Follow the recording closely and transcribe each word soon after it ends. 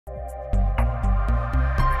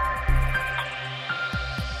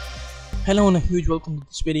Hello and a huge welcome to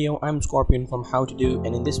this video. I'm Scorpion from How To Do,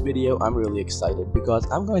 and in this video I'm really excited because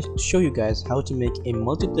I'm going to show you guys how to make a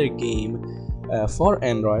multiplayer game for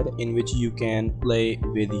Android in which you can play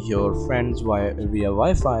with your friends via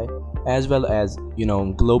Wi-Fi, as well as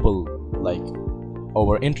global, like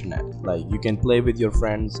over internet. Like you can play with your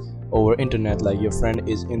friends over internet, like your friend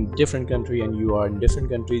is in different country and you are in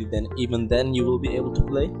different country, then even then you will be able to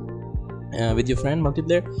play with your friend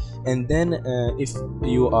multiplayer. And then if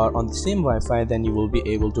you are on the same Wi-Fi, then you will be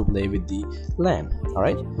able to play with the LAN.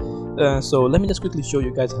 Alright, so let me just quickly show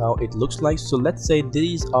you guys how it looks like. So let's say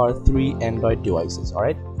these are three Android devices.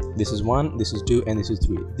 Alright, this is 1, this is 2, and this is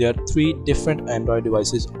 3. There are 3 different Android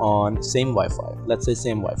devices on same Wi-Fi. Let's say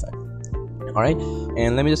same Wi-Fi. Alright,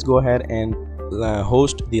 and let me just go ahead and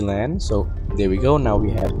host the LAN. So there we go. Now we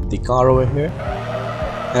have the car over here.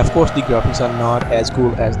 And of course the graphics are not as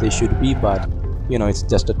cool as they should be, but it's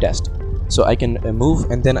just a test. So I can move,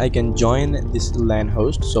 and then I can join this LAN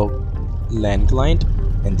host, so LAN client,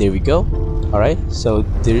 and there we go. Alright, so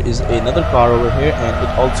there is another car over here, and it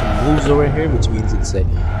also moves over here, which means it's a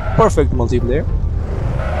perfect multiplayer.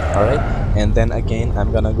 Alright, and then again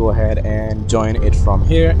I'm gonna go ahead and join it from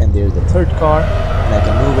here, and there's the third car, and I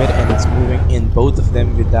can move it, and it's moving in both of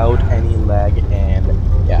them without any lag. And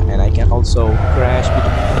yeah, and I can also crash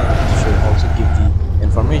between them. It should also give the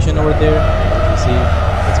information over there. You can see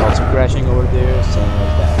it's also crashing over there, same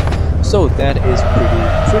like that. So that is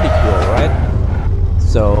pretty cool, right?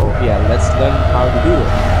 So yeah, let's learn how to do it.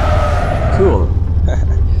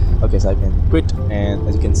 Cool. Okay, so I can quit, and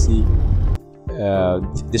as you can see,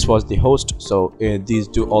 this was the host, so these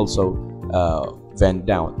two also went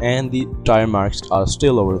down, and the tire marks are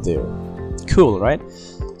still over there. Cool, right?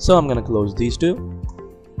 So I'm gonna close these two.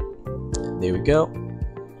 There we go.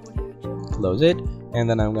 Close it, and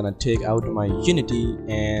then I'm gonna take out my Unity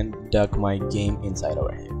and duck my game inside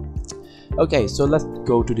over here. Okay, so let's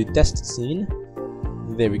go to the test scene.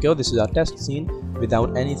 There we go. This is our test scene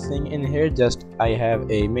without anything in here. Just I have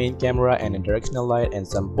a main camera and a directional light and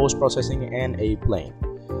some post-processing and a plane.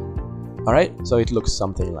 Alright, so it looks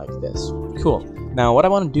something like this. Cool. Now what I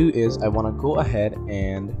want to do is I want to go ahead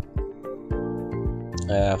and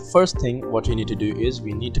first thing what we need to do is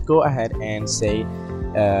we need to go ahead and say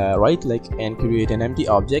right click and create an empty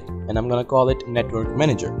object, and I'm gonna call it network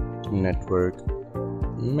manager. Network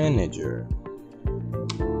manager.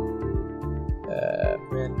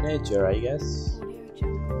 Manager, I guess.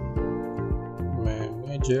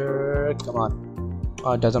 Manager, come on.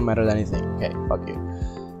 Oh, it doesn't matter anything. Okay, fuck you.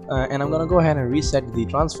 And I'm gonna go ahead and reset the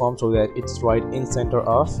transform so that it's right in center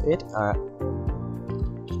of it.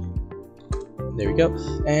 There we go.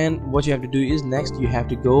 And what you have to do is next you have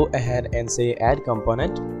to go ahead and say add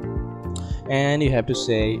component, and you have to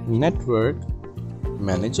say network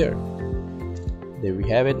manager. There we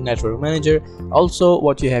have it, network manager. Also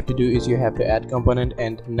what you have to do is you have to add component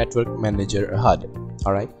and network manager HUD.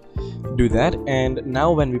 Alright, do that, and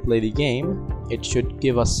now when we play the game it should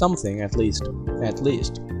give us something at least.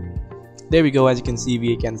 There we go. As you can see,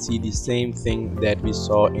 we can see the same thing that we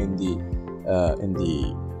saw in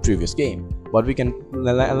the previous game, but we can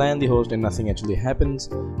land the host and nothing actually happens.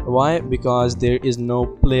 Why? Because there is no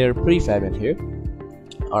player prefab in here.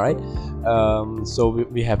 Alright, so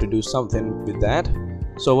we have to do something with that.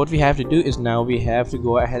 So what we have to do is now we have to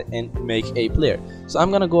go ahead and make a player. So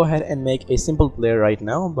I'm gonna go ahead and make a simple player right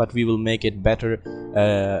now, but we will make it better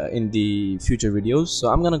in the future videos. So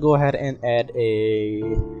I'm gonna go ahead and add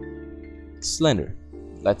a slender,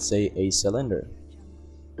 let's say a cylinder,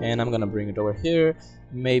 and I'm gonna bring it over here,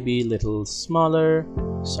 maybe a little smaller,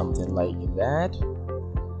 something like that.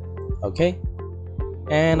 Okay,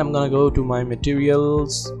 and I'm gonna go to my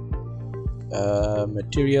materials, add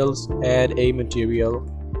a material,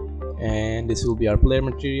 and this will be our player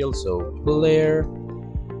material. So player,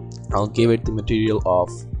 I'll give it the material of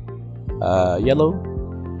yellow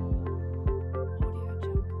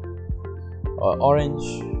or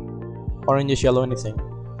orangish yellow, anything.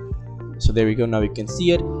 So there we go. Now we can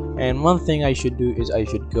see it. And one thing I should do is I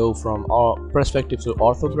should go from perspective to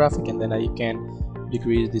orthographic, and then I can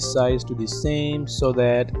decrease the size to the same so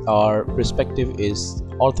that our perspective is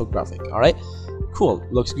orthographic. Alright, cool,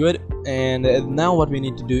 looks good. And now what we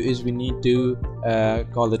need to do is we need to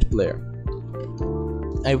call it player.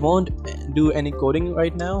 I won't do any coding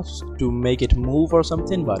right now to make it move or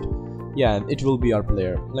something, but yeah, it will be our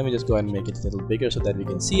player. Let me just go ahead and make it a little bigger so that we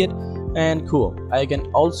can see it. And cool, I can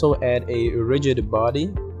also add a rigid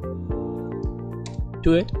body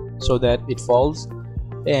to it so that it falls,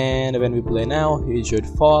 and when we play now he should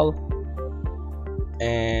fall,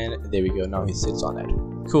 and there we go. Now he sits on it.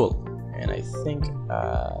 Cool. And I think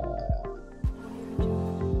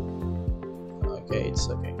okay, it's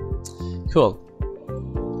okay. Cool.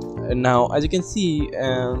 Now as you can see,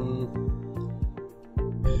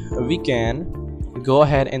 we can go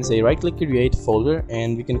ahead and say right click, create folder,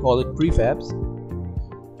 and we can call it prefabs,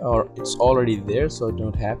 or it's already there, so I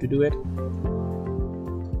don't have to do it.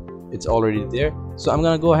 It's already there, so I'm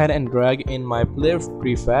gonna go ahead and drag in my player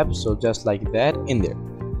prefab, so just like that in there.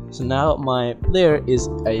 So now my player is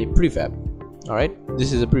a prefab. All right,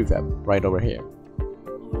 this is a prefab right over here.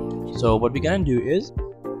 So what we're gonna do is,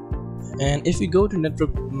 and if we go to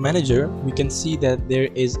network manager, we can see that there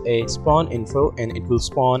is a spawn info and it will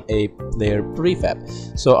spawn a player prefab.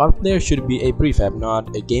 So our player should be a prefab,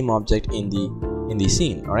 not a game object in the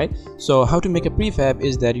scene. All right, so how to make a prefab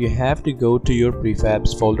is that you have to go to your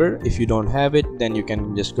prefabs folder. If you don't have it, then you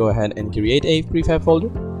can just go ahead and create a prefab folder.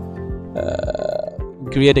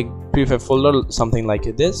 Create a prefab folder, something like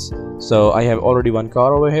this. So I have already one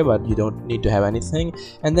car over here, but you don't need to have anything,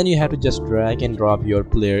 and then you have to just drag and drop your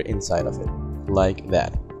player inside of it like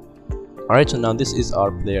that. All right, so now this is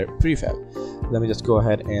our player prefab. Let me just go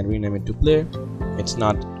ahead and rename it to player. It's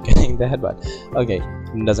not getting that, but okay,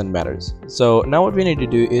 it doesn't matter. So now what we need to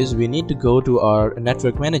do is we need to go to our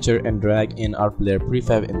network manager and drag in our player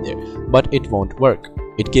prefab in there, but it won't work.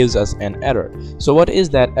 It gives us an error. So what is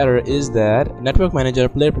that error? Is that network manager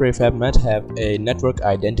player prefab must have a network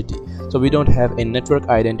identity. So we don't have a network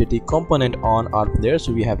identity component on our player,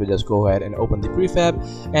 so we have to just go ahead and open the prefab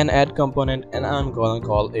and add component, and I'm going to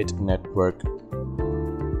call it network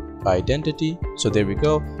identity. So there we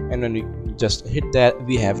go, and when we just hit that,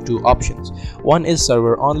 we have two options. One is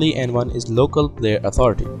server only and one is local player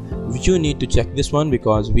authority. You need to check this one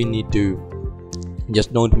because we need to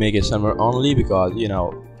just don't make it server only, because you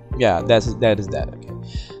know, yeah, that is that.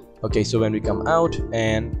 Okay, so when we come out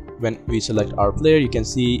and when we select our player, you can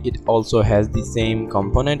see it also has the same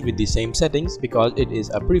component with the same settings because it is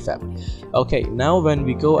a prefab. Okay, now when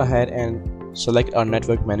we go ahead and select our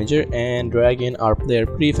network manager and drag in our player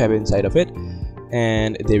prefab inside of it,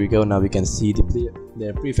 and there we go, now we can see the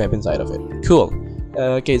player prefab inside of it. Cool.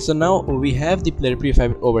 Okay, so now we have the player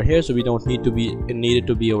prefab over here, so we don't need to be needed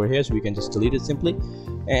to be over here, so we can just delete it simply,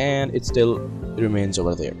 and it still remains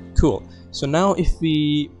over there. Cool. So now if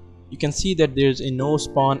you can see that there's a no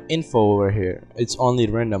spawn info over here. It's only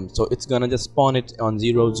random, so it's gonna just spawn it on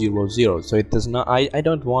 0 0 0. So it does not, I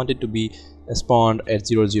don't want it to be spawned at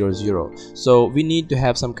 0 0 0. So we need to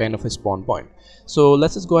have some kind of a spawn point. So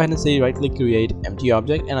let's just go ahead and say right click, create empty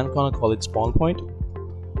object, and I'm gonna call it spawn point.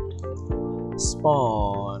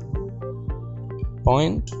 Spawn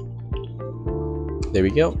point, there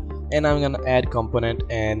we go, and I'm gonna add component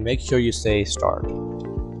and make sure you say start,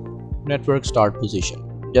 network start position,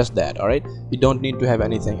 just that. All right, you don't need to have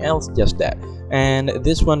anything else, just that. And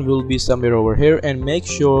this one will be somewhere over here, and make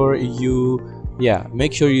sure you the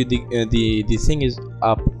thing is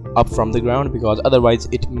up from the ground, because otherwise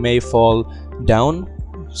it may fall down,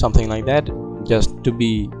 something like that. Just to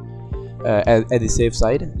be at the safe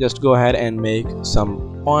side, just go ahead and make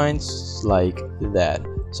some points like that.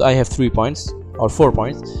 So I have 3 points or 4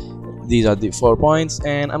 points. These are the 4 points,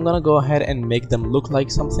 and I'm gonna go ahead and make them look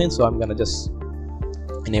like something. So I'm gonna just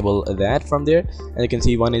enable that from there, and you can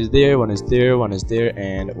see one is there, one is there, one is there,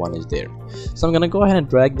 and one is there. So I'm gonna go ahead and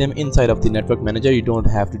drag them inside of the network manager. You don't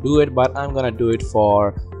have to do it, but I'm gonna do it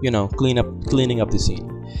for, you know, cleaning up the scene.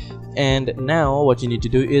 And now what you need to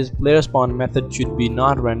do is player spawn method should be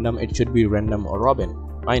not random, it should be random or robin.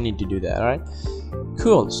 I need to do that. All right,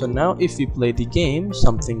 cool. So now if we play the game,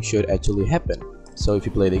 something should actually happen. So if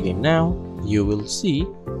you play the game now, you will see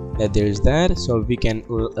that there is that. So we can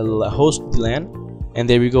host the LAN, and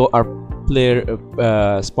there we go, our player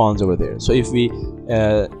spawns over there. So if we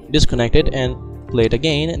disconnect it and play it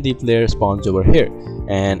again, the player spawns over here,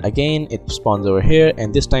 and again it spawns over here,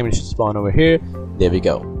 and this time it should spawn over here. There we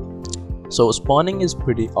go. So spawning is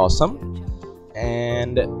pretty awesome,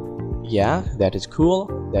 and yeah, that is cool.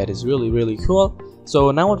 That is really cool.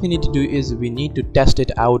 So now what we need to do is we need to test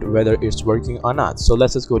it out whether it's working or not. So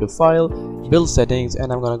let's just go to file, build settings,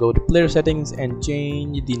 and I'm gonna go to player settings and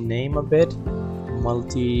change the name a bit.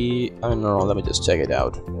 Multi, I don't know, let me just check it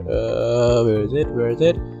out. Where is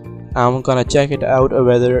it? I'm gonna check it out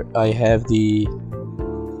whether I have the,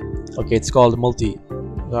 okay, it's called multi.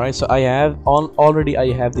 All right, so I have already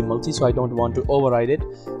I have the multi, so I don't want to override it,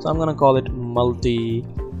 so I'm gonna call it multi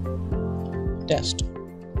test,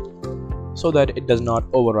 so that it does not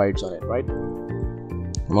overrides on it, right?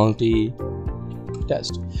 Multi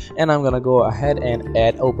test. And I'm gonna go ahead and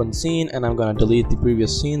add open scene, and I'm gonna delete the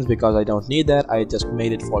previous scenes because I don't need that. I just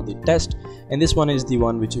made it for the test, and this one is the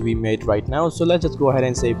one which we made right now. So let's just go ahead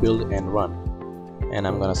and say build and run, and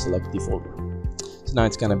I'm gonna select the folder. So now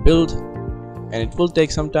it's gonna build, and it will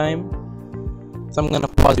take some time. So I'm gonna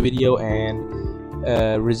pause the video and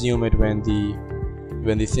resume it when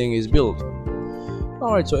the thing is built.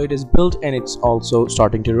 Alright, so it is built and it's also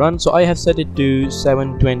starting to run. So I have set it to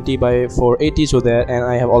 720 by 480 so that, and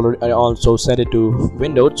I also set it to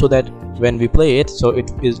windowed so that when we play it, so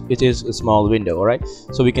it is a small window. Alright,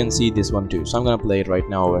 so we can see this one too. So I'm gonna play it right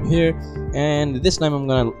now over here, and this time I'm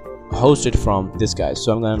gonna host it from this guy.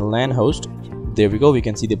 So I'm gonna LAN host. There we go, we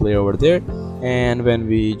can see the player over there, and when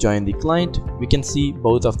we join the client we can see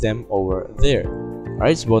both of them over there.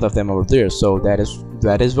 Alright, so both of them over there, so that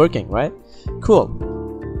is working, right? Cool.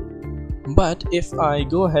 But if I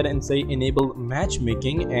go ahead and say enable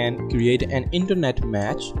matchmaking and create an internet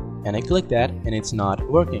match, and I click that, and it's not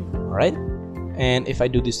working. Alright, and if I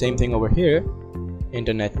do the same thing over here,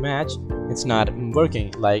 internet match, it's not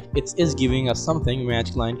working. Like, it is giving us something,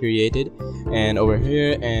 match client created, and over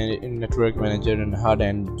here and network manager and HUD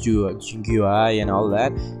and GUI and all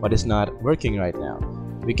that, but it's not working right now.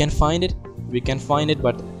 We can find it,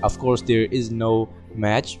 but of course there is no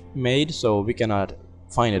match made, so we cannot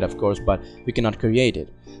find it, of course, but we cannot create it.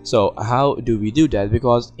 So how do we do that?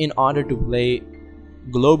 Because in order to play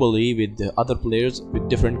globally with the other players with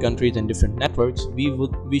different countries and different networks,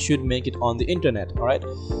 we should make it on the internet. All right,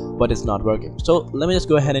 but it's not working. So let me just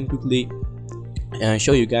go ahead and quickly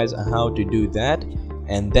show you guys how to do that,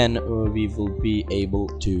 and then we will be able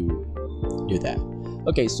to do that.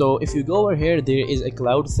 Okay, so if you go over here, there is a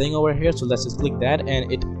cloud thing over here, so let's just click that,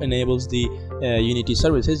 and it enables the Unity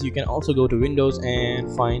services. You can also go to Windows and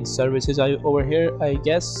find services over here, I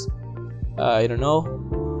guess. I don't know.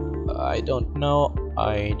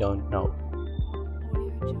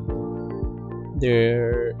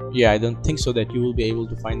 There, yeah, I don't think so that you will be able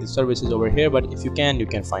to find the services over here, but if you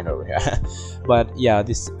can find over here. But yeah,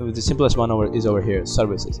 the simplest one is over here,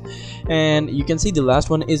 services. And you can see the last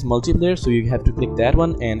one is multiplayer, so you have to click that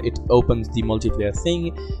one, and it opens the multiplayer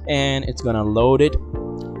thing, and it's gonna load it.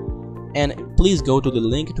 And please go to the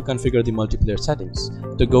link to configure the multiplayer settings,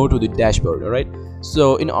 to go to the dashboard. All right,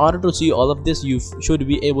 so in order to see all of this, you should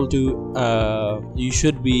be able to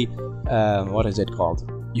what is it called,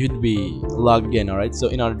 you'd be logged in. All right, so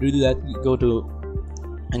in order to do that, go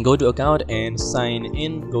to account and sign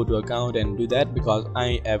in. Go to account and do that, because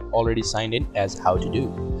I have already signed in as how to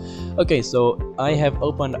do. Okay, so I have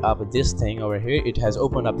opened up this thing over here. It has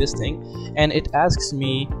opened up this thing, and it asks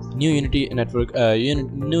me new Unity network,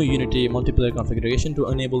 new Unity multiplayer configuration to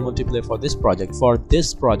enable multiplayer for this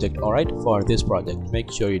project. All right, for this project, make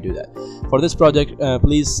sure you do that. For this project,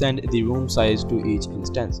 please send the room size to each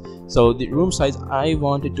instance. So the room size, I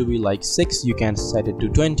want it to be like 6. You can set it to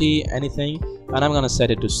 20, anything, and I'm gonna set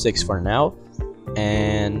it to 6 for now,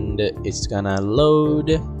 and it's gonna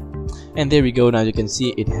load. And there we go. Now you can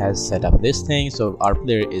see it has set up this thing, so our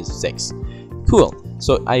player is 6. Cool.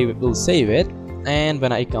 So I will save it, and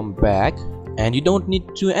when I come back, and you don't need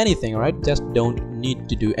to do anything, all right? Just don't need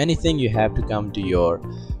to do anything. You have to come to your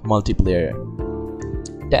multiplayer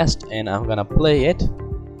test, and I'm gonna play it,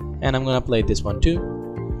 and I'm gonna play this one too.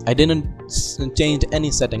 I didn't change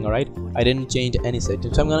any setting. All right, I didn't change any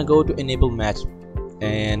setting, so I'm gonna go to enable match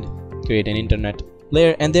and create an internet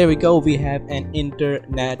player, and there we go, we have an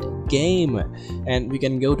internet game, and we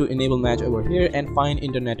can go to enable match over here and find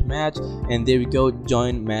internet match, and there we go,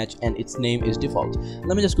 join match, and its name is default.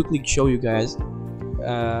 Let me just quickly show you guys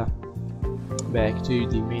back to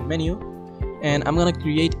the main menu, and I'm gonna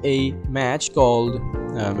create a match called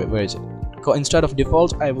where is it? Instead of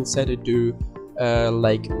default, I will set it to I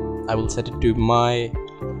will set it to my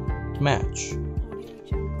match.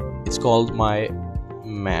 It's called my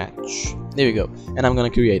match. There we go, and I'm gonna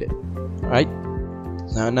create it. All right,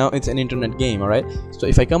 now it's an internet game. All right, so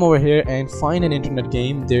if I come over here and find an internet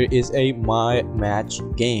game, there is a my match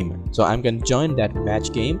game, so I'm gonna join that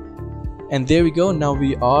match game, and there we go. Now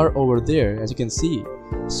we are over there, as you can see.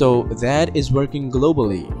 So that is working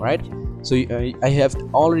globally, right? So I have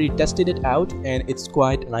already tested it out, and it's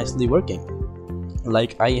quite nicely working.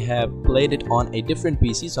 Like, I have played it on a different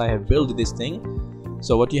PC, so I have built this thing.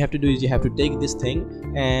 So what you have to do is you have to take this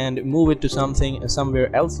thing and move it to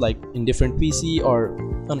somewhere else, like in different PC, or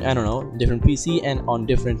on, I don't know, different PC and on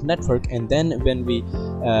different network, and then when we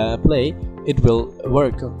play, it will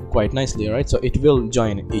work quite nicely. Right, so it will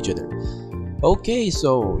join each other. Okay,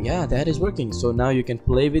 so yeah, that is working. So now you can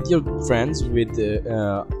play with your friends with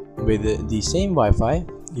the same Wi-Fi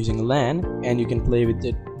using LAN, and you can play with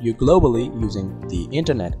you globally using the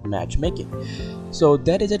internet matchmaking. So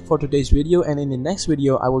that is it for today's video, and in the next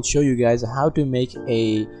video I will show you guys how to make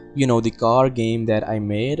a the car game that I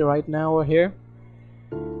made right now over here,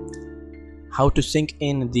 how to sync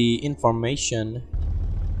in the information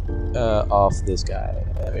of this guy.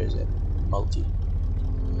 Where is it? Multi.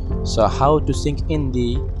 So how to sync in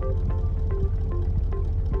the,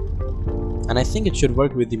 and I think it should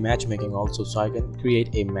work with the matchmaking also, so I can create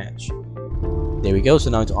a match. There we go. So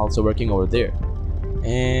now it's also working over there.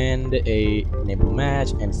 And a enable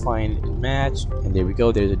match and find match, and there we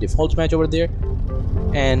go. There's a default match over there.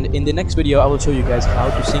 And in the next video I will show you guys how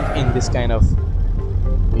to sync in this kind of,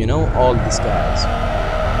 you know, all these guys,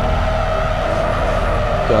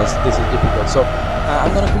 because this is difficult. So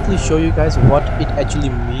I'm gonna quickly show you guys what it actually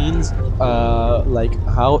means, like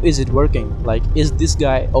how is it working, like is this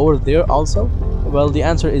guy over there also? Well, the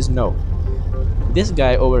answer is no. This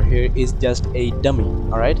guy over here is just a dummy.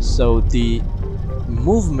 Alright, so the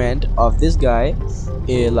movement of this guy,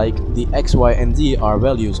 like the x, y and z are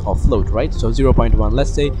values of float, right? So 0.1,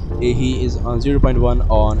 let's say he is on 0.1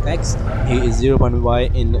 on x, he is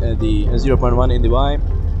 0.1 in the 0.1 in the y,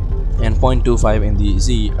 and 0.25 in the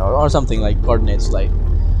z, or something like coordinates, like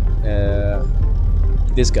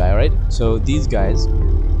this guy, right? So these guys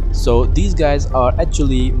are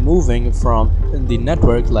actually moving from the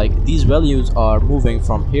network, like these values are moving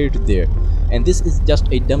from here to there, and this is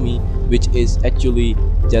just a dummy which is actually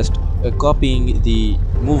just copying the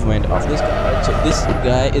movement of this guy, right? So this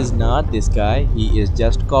guy is not this guy, he is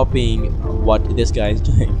just copying what this guy is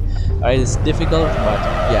doing. Alright, it's difficult, but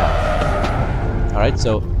yeah. Alright,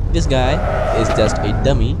 so this guy is just a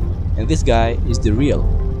dummy and this guy is the real,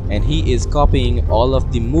 and he is copying all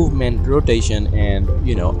of the movement, rotation and,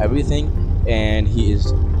 you know, everything, and he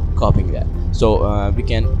is copying that. So we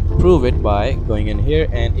can prove it by going in here,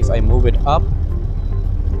 and if I move it up,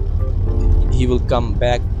 he will come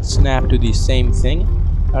back, snap to the same thing.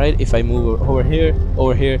 Alright, if I move over here,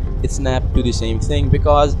 it snapped to the same thing,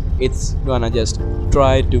 because it's gonna just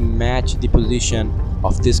try to match the position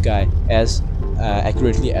of this guy as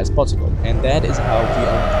accurately as possible, and that is how we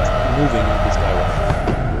are moving this guy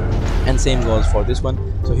around. And same goes for this one.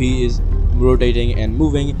 So he is rotating and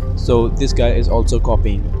moving, so this guy is also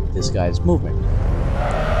copying this guy's movement.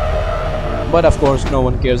 But of course no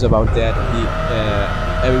one cares about that.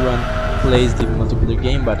 Everyone plays the multiplayer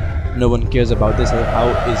game, but no one cares about this. How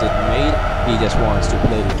is it made? He just wants to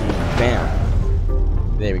play the game.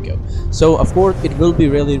 Bam. There we go. So of course it will be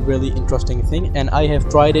really interesting thing, and I have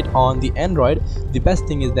tried it on the Android. The best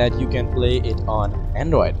thing is that you can play it on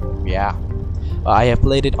Android. Yeah, I have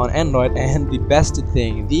played it on Android, and the best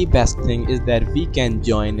thing is that we can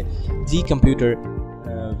join the computer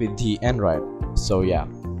with the Android. So yeah,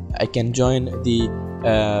 I can join the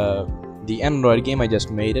Android game. I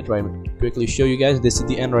just made it, right? Quickly show you guys. This is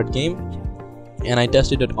the Android game, and I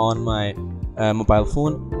tested it on my mobile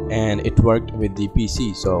phone, and it worked with the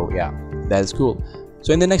PC. So yeah, that's cool.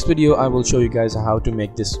 So in the next video I will show you guys how to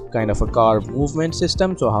make this kind of a car movement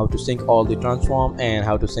system, so how to sync all the transform and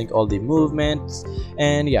how to sync all the movements.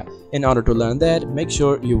 And yeah, in order to learn that, make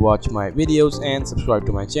sure you watch my videos and subscribe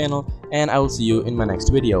to my channel, and I will see you in my next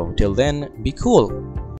video. Till then, be cool.